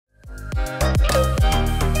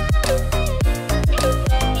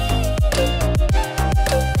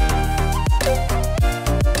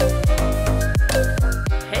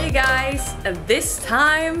this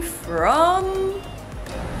time from...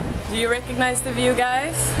 Do you recognize the view,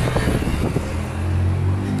 guys?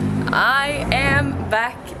 I am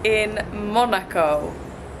back in Monaco.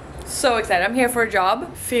 So excited. I'm here for a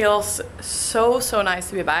job. Feels so nice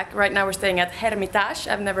to be back. Right now we're staying at Hermitage.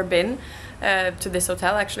 I've never been to this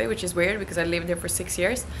hotel actually, which is weird because I lived here for 6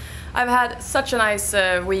 years. I've had such a nice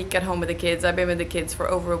week at home with the kids. I've been with the kids for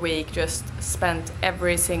over a week, just spent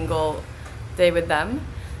every single day with them.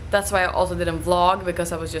 That's why I also didn't vlog,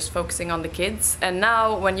 because I was just focusing on the kids. And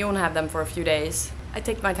now when you don't have them for a few days, I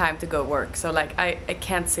take my time to go work. So like I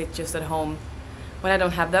can't sit just at home when I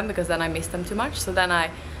don't have them, because then I miss them too much. So then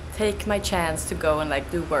I take my chance to go and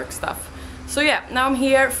like do work stuff. So yeah, now I'm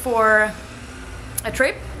here for a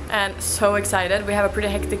trip and so excited. We have a pretty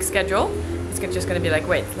hectic schedule. It's just gonna be like,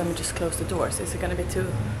 wait, let me just close the doors. Is it gonna be too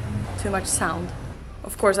much sound?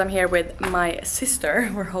 Of course I'm here with my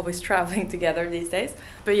sister. We're always traveling together these days.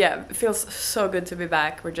 But yeah, it feels so good to be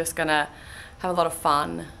back. We're just gonna have a lot of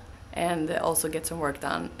fun and also get some work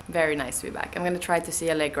done. Very nice to be back. I'm gonna try to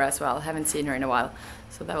see Allegra as well. Haven't seen her in a while,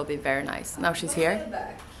 so that will be very nice. Now she's here.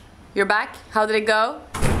 You're back? How did it go?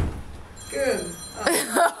 Good.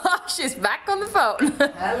 Oh. She's back on the phone.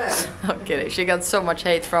 Hello. I'm kidding. She got so much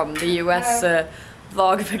hate from the US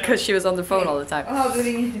vlog because she was on the phone all the time. Oh, du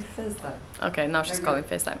ringer FaceTime. Okay, now she's calling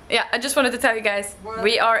FaceTime. Yeah, I just wanted to tell you guys,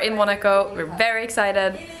 we are in Monaco. We're very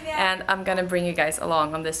excited, and I'm gonna bring you guys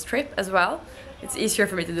along on this trip as well. It's easier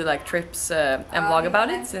for me to do like trips and vlog about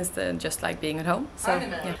it, since just like being at home. So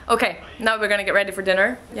yeah. Okay, now we're gonna get ready for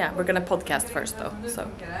dinner. Yeah, we're gonna podcast first though. So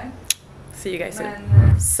see you guys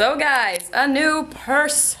soon. So guys, a new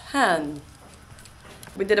person.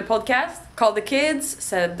 We did a podcast, called the kids,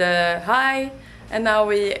 said hi, and now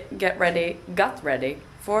we got ready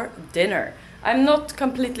for dinner. I'm not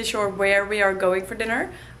completely sure where we are going for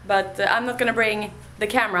dinner, but I'm not gonna bring the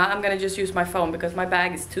camera. I'm gonna just use my phone because my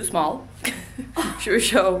bag is too small. Should we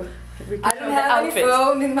show? I don't have any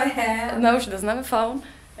phone in my hand. No, she doesn't have a phone.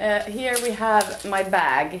 Here we have my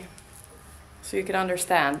bag, so you can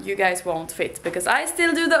understand. You guys won't fit because I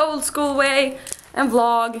still do the old school way and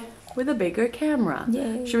vlog with a bigger camera.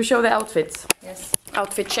 Yay. Should we show the outfits? Yes.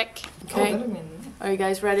 Outfit check. Okay. Oh, are you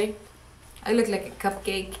guys ready? I look like a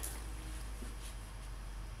cupcake.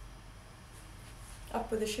 Up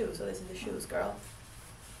with the shoes. So this is the shoes, girl.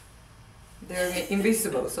 They're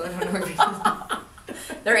invisible, so I don't know if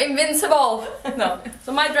it's... They're invincible! No.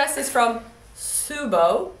 So my dress is from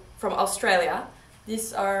Subo, from Australia.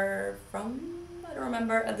 These are from... I don't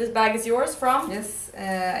remember. And this bag is yours from? Yes,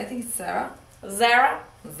 I think it's Sarah. Zara.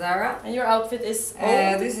 Zara. And your outfit is...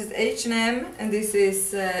 this is H&M, and this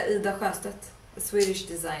is Ida Sjöstedt, a Swedish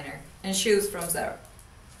designer. And shoes from Zara.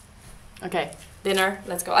 Okay, dinner.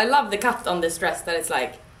 Let's go. I love the cut on this dress, that it's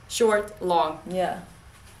like short, long. Yeah.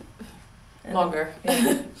 Longer.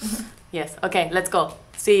 Yeah. Yes, okay, let's go.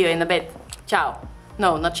 See you in a bit. Ciao.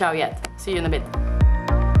 No, not ciao yet. See you in a bit.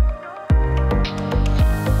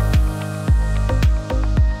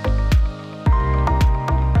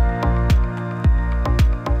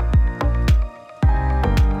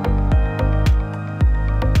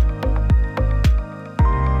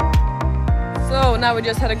 So now we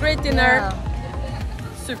just had a great dinner. Yeah.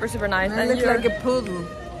 Super nice. I look like a poodle.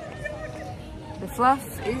 The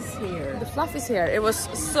fluff is here. The fluff is here. It was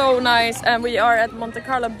so nice, and we are at Monte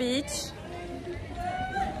Carlo Beach.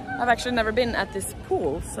 I've actually never been at this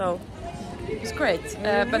pool, so it's great.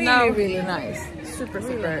 But really, now really nice. Super.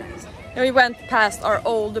 And we went past our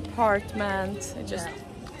old apartment. It just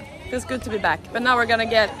feels good to be back. But now we're gonna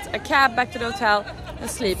get a cab back to the hotel and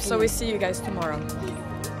sleep. So we see you guys tomorrow.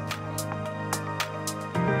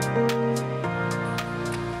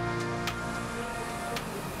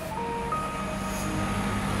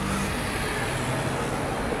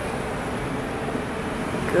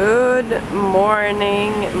 Good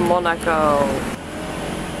morning, Monaco.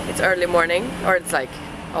 It's early morning, or it's like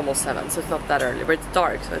almost 7, so it's not that early, but it's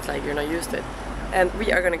dark, so it's like you're not used to it. And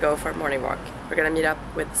we are gonna go for a morning walk. We're gonna meet up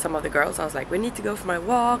with some of the girls. I was like, we need to go for my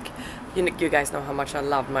walk. You guys know how much I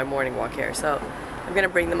love my morning walk here, so I'm gonna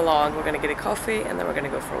bring them along. We're gonna get a coffee, and then we're gonna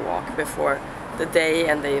go for a walk before the day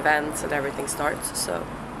and the events and everything starts. So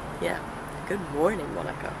yeah, good morning,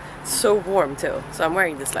 Monaco. It's so warm too, so I'm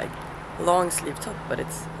wearing this like long sleeve top, but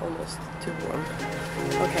it's almost too warm.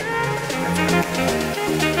 Okay.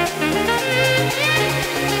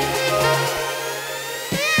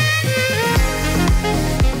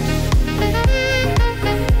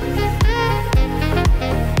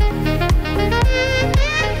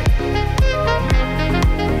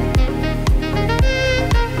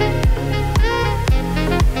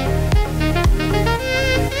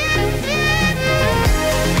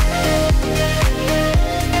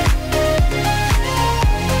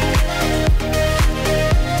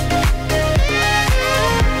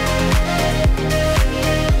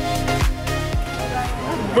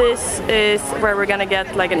 is where we're gonna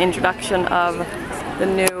get like an introduction of the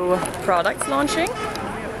new products launching.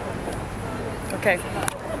 Okay.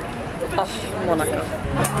 Oh, Monaco.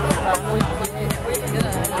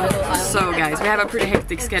 So guys, we have a pretty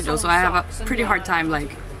hectic schedule, so I have a pretty hard time like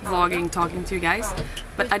vlogging, talking to you guys.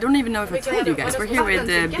 But I don't even know if I told you guys, we're here with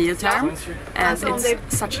Biotherm, and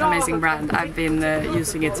it's such an amazing brand. I've been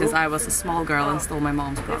using it since I was a small girl and stole my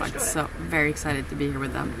mom's products, so very excited to be here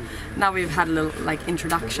with them. Now we've had a little like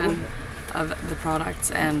introduction of the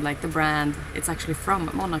products and like the brand. It's actually from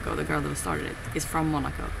Monaco. The girl that started it is from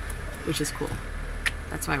Monaco, which is cool.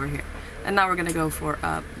 That's why we're here. And now we're gonna go for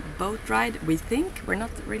a boat ride. We think, we're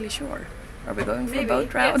not really sure. Are we going for a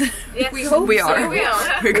boat ride? Yes. Yes. We hope we are. So.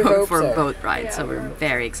 We're going for a boat ride, so we're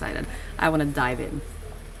very excited. I want to dive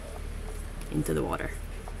into the water.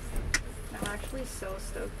 I'm actually so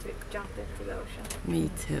stoked to jump into the ocean. Me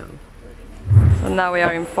too. So now we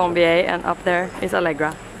are in Fontvieille, and up there is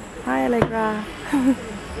Allegra. Hi Allegra!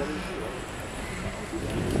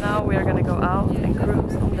 Now we are gonna go out and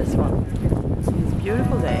cruise on this one. It's a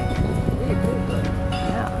beautiful day.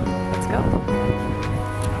 Yeah, let's go.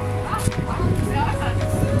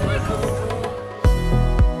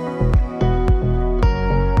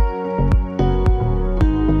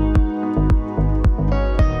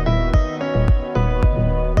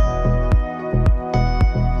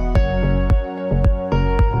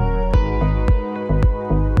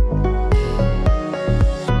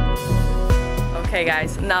 Okay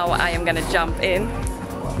guys, now I am gonna jump in,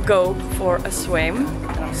 go for a swim,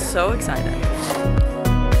 and I'm so excited.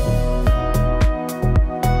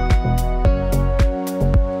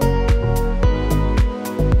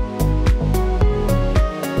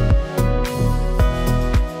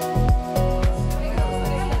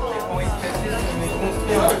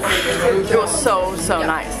 It was so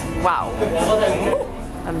nice. Wow.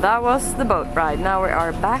 And that was the boat ride. Now we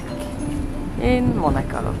are back in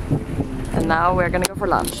Monaco. And now we're gonna go for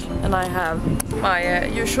lunch. And I have my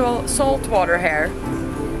usual saltwater hair.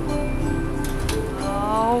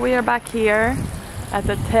 Oh, we are back here at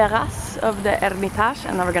the terrace of the Hermitage,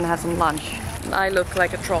 and now we're gonna have some lunch. I look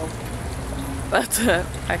like a troll, but I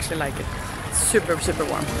actually like it. It's super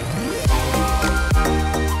warm.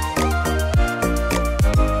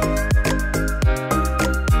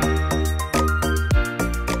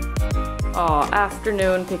 Oh,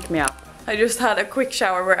 afternoon pick me up. I just had a quick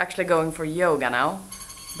shower. We're actually going for yoga now,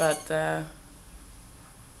 but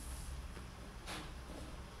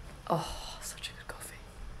oh, such a good coffee.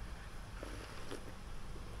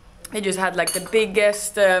 I just had like the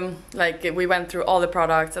biggest, like we went through all the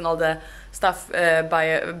products and all the stuff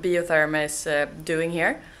Biotherm is doing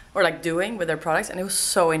here, or like doing with their products, and it was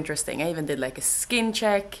so interesting. I even did like a skin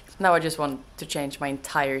check. Now I just want to change my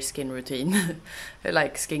entire skin routine,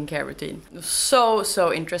 like skincare routine. It was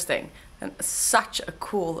so interesting. And such a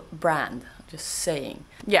cool brand, just saying.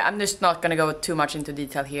 Yeah, I'm just not gonna go too much into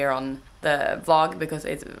detail here on the vlog because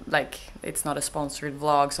it's not a sponsored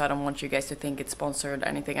vlog, so I don't want you guys to think it's sponsored or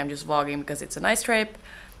anything. I'm just vlogging because it's a nice trip.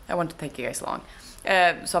 I want to take you guys along.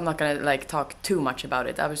 So I'm not gonna like talk too much about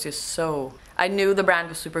it. I was just I knew the brand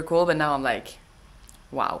was super cool, but now I'm like,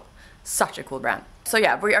 wow, such a cool brand. So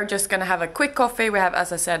yeah, we are just gonna have a quick coffee. We have,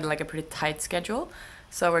 as I said, like a pretty tight schedule.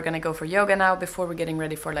 So we're gonna go for yoga now before we're getting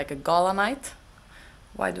ready for like a gala night.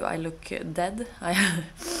 Why do I look dead?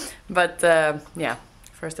 But yeah,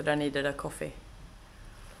 first I needed a coffee.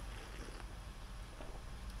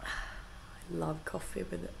 I love coffee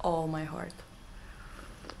with all my heart.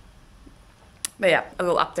 But yeah, a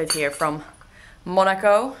little update here from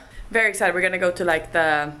Monaco. Very excited. We're gonna go to like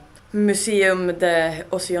the Museum de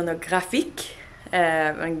Oceanographique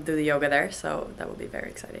and do the yoga there. So that will be very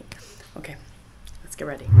exciting. Okay. Let's get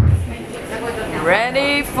ready.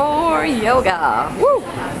 Ready for yoga! Woo!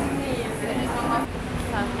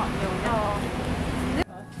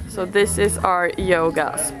 So this is our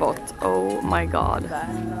yoga spot. Oh my god.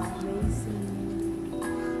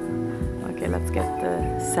 Okay, let's get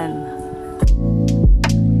the Zen.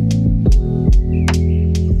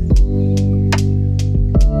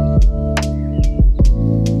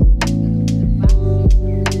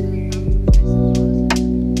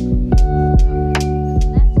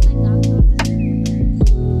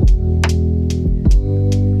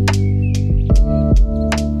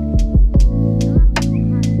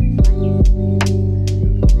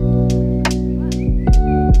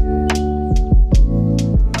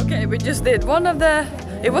 Did one of the,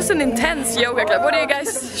 it was an intense yoga club. What do you guys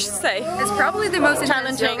say? It's probably the most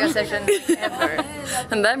challenging yoga session ever.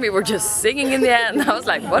 and then we were just singing in the end. I was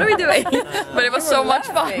like, what are we doing? But it was so much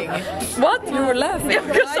fun. What? You were laughing.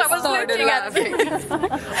 Because I was looking at you.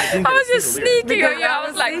 I was just sneaking at you. I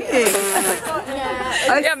was like,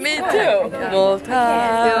 yeah, me too.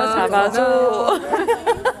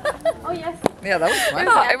 Oh yes. Yeah, that was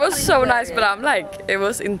fun. It was so nice, but I'm like, it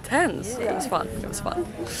was intense. It was fun. It was fun.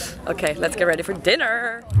 Okay, let's get ready for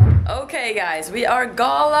dinner. Okay, guys, we are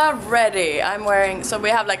gala ready. I'm wearing, so we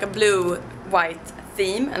have like a blue-white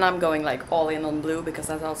theme, and I'm going like all in on blue because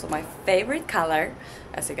that's also my favorite color,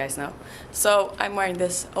 as you guys know. So I'm wearing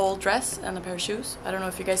this old dress and a pair of shoes. I don't know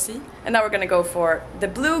if you guys see. And now we're gonna go for the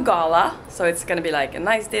blue gala. So it's gonna be like a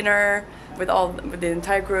nice dinner with the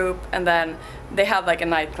entire group, and then they have like a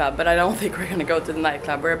nightclub, but I don't think we're gonna go to the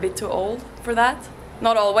nightclub. We're a bit too old for that.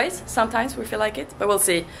 Not always, sometimes we feel like it, but we'll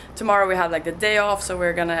see. Tomorrow we have like the day off, so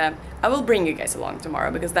I will bring you guys along tomorrow,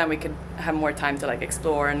 because then we could have more time to like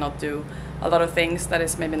explore and not do a lot of things that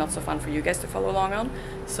is maybe not so fun for you guys to follow along on.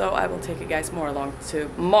 So I will take you guys more along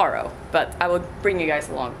tomorrow, but I will bring you guys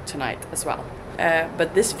along tonight as well.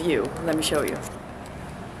 But this view, let me show you.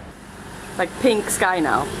 Like pink sky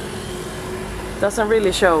now. Doesn't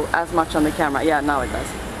really show as much on the camera. Yeah, now it does.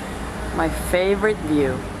 My favorite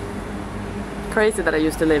view. Crazy that I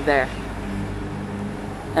used to live there.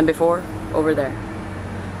 And before, over there.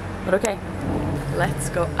 But okay, let's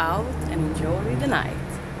go out and enjoy the night.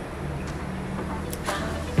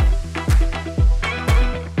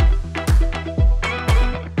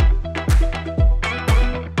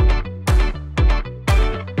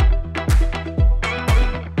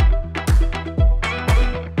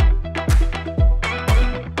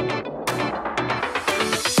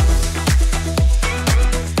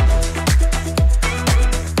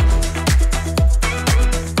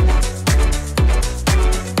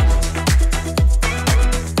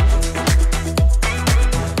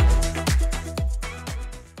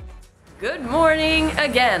 Good morning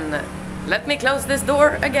again. Let me close this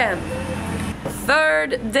door again.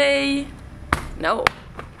 Third day. No.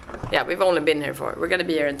 Yeah, we've only been here we're gonna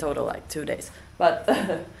be here in total like 2 days. But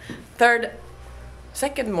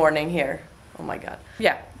second morning here. Oh my god.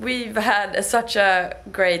 Yeah, we've had such a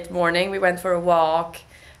great morning. We went for a walk,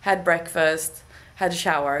 had breakfast, had a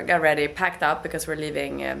shower, got ready, packed up because we're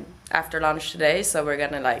leaving after lunch today. So we're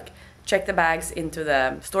gonna like check the bags into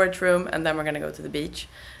the storage room, and then we're gonna go to the beach.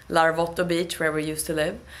 Larvotto Beach, where we used to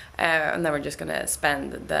live, and then we're just gonna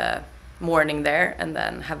spend the morning there and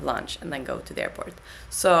then have lunch and then go to the airport.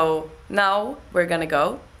 So now we're gonna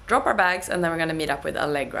go drop our bags, and then we're gonna meet up with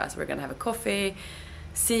Allegra. So we're gonna have a coffee,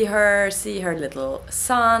 see her little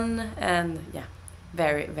son, and yeah,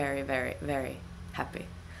 very, very, very, very happy.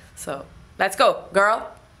 So let's go,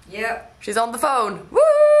 girl. Yep. She's on the phone. Woo!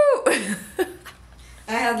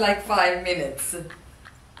 I had like 5 minutes.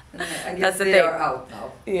 I guess the they thing. are out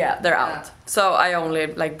now. Yeah, they're Yeah. out. So I only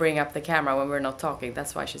like bring up the camera when we're not talking.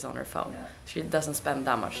 That's why she's on her phone. Yeah. She doesn't spend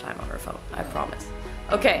that much time on her phone, I promise.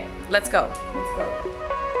 Okay, let's go. Let's go.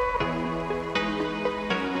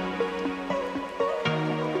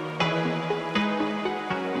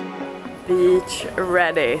 Beach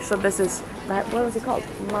ready. So this is, what was it called?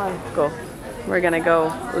 Monaco. We're gonna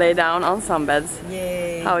go lay down on sunbeds.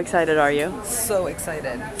 Yay. How excited are you? So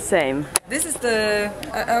excited. Same. This is the,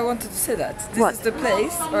 I wanted to say that. This What? is the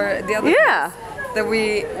place, or the other Yeah. place that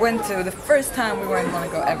we went to the first time we were in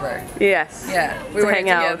Monaco ever. Yes. Yeah, we To were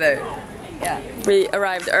hang out. together. Yeah. We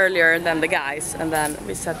arrived earlier than the guys, and then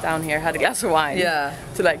we sat down here, had a glass of wine. Yeah.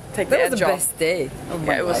 To like take That the was edge the off. best day of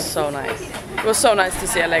my Yeah, it was life. so nice. It was so nice to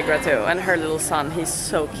see Allegra too, and her little son. He's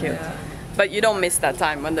so cute. Yeah. But you don't miss that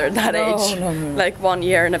time when they're that No, age. no, no. Like 1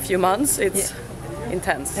 year and a few months. It's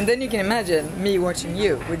intense. And then you can imagine me watching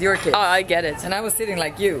you with your kids. Oh, I get it. And I was sitting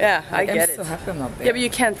like you. Yeah, I Like, get I'm it. so happy I'm not there. Yeah, but you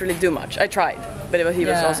can't really do much. I tried, but he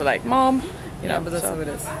was Yeah. also like, "Mom," you know. Yeah, but that's so. how it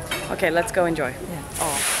is. Okay, let's go enjoy. Yeah.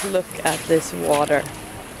 Oh, look at this water.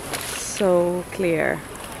 So clear.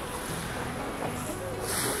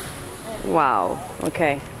 Wow.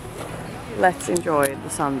 Okay. Let's enjoy the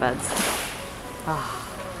sunbeds. Ah.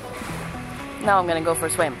 Now I'm gonna go for a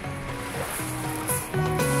swim.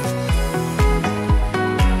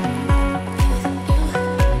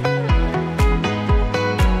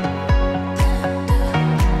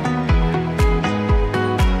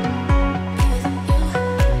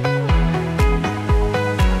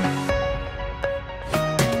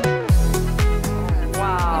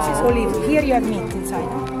 Olive. Here you have meat inside.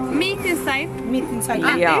 Meat inside. Meat inside.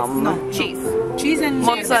 Yum. No. Cheese. Cheese and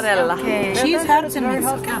Mozzarella. cheese, herbs and meat.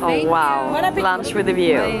 Oh wow. Lunch with a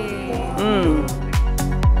view. Mm.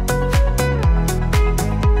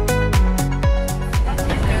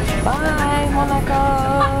 Bye, Monaco.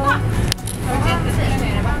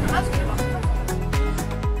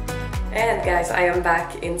 And guys, I am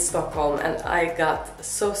back in Stockholm and I got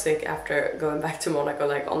so sick after going back to Monaco,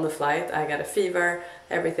 like on the flight. I got a fever,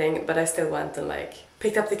 everything, but I still went and like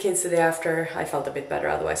picked up the kids the day after. I felt a bit better,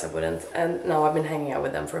 otherwise I wouldn't. And now I've been hanging out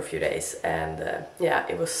with them for a few days. And yeah,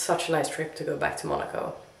 it was such a nice trip to go back to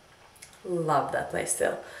Monaco. Love that place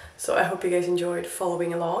still. So I hope you guys enjoyed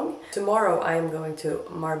following along. Tomorrow I am going to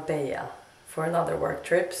Marbella for another work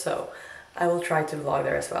trip, so I will try to vlog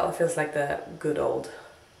there as well. It feels like the good old,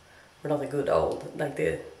 or not the good old, like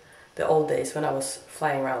the old days when I was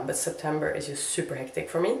flying around, but September is just super hectic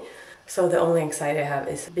for me. So the only anxiety I have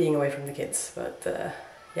is being away from the kids, but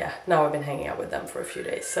yeah, now I've been hanging out with them for a few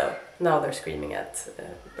days, so now they're screaming at,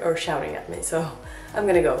 or shouting at me, so I'm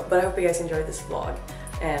gonna go. But I hope you guys enjoyed this vlog,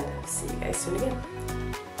 and see you guys soon again.